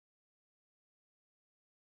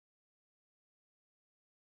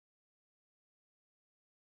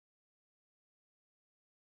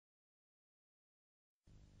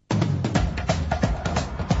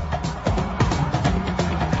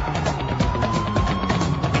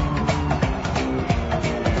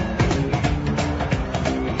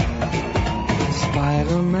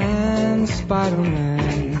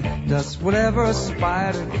Spider-Man does whatever a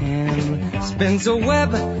spider can. Spins a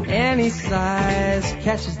web any size,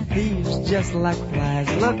 catches thieves just like flies.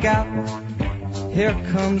 Look out, here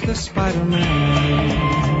comes the Spider-Man.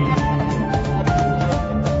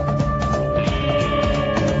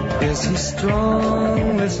 Is he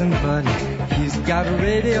strong? Listen, buddy, he's got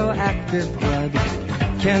radioactive blood.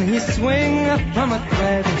 Can he swing from a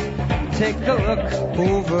thread? Take a look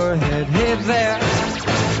overhead. Hey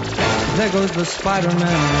there goes the Spider-Man.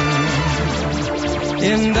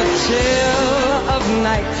 In the chill of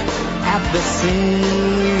night, at the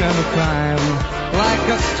scene of a crime, like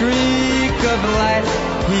a streak of light,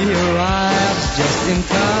 he arrives just in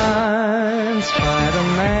time.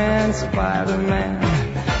 Spider-Man, Spider-Man,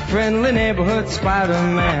 friendly neighborhood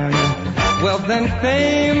Spider-Man. Wealth and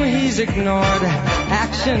fame he's ignored,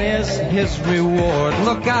 action is his reward.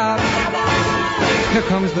 Look out, here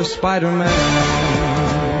comes the Spider-Man.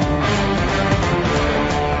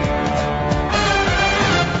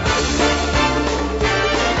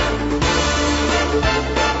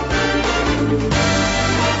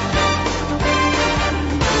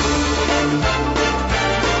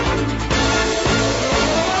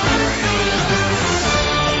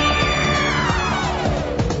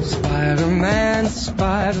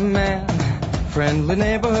 Spider-Man, friendly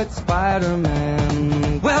neighborhood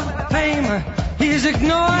Spider-Man. Wealth, fame, he's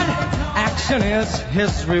ignored, action is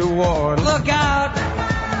his reward. Look out,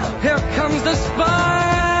 here comes the Spider-Man.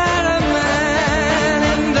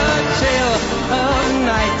 In the chill of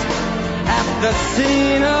night, at the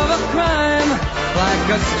scene of a crime, like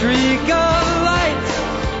a streak of light,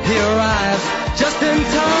 he arrives just in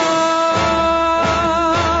time.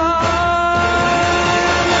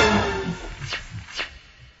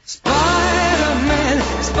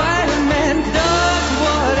 Spider-Man does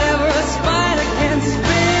whatever a spider can.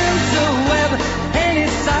 Spins a web any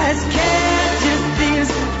size, catches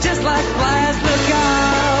thieves just like flies. Look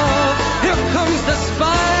out, here comes the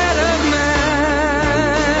Spider-Man.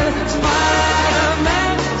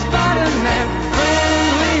 Spider-Man, Spider-Man,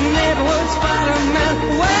 friendly neighborhood Spider-Man.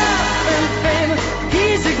 Wealth and fame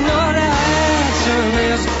he's ignored, action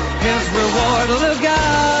is his reward. Look out,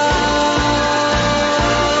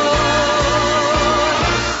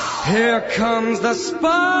 here comes the Spider-Man.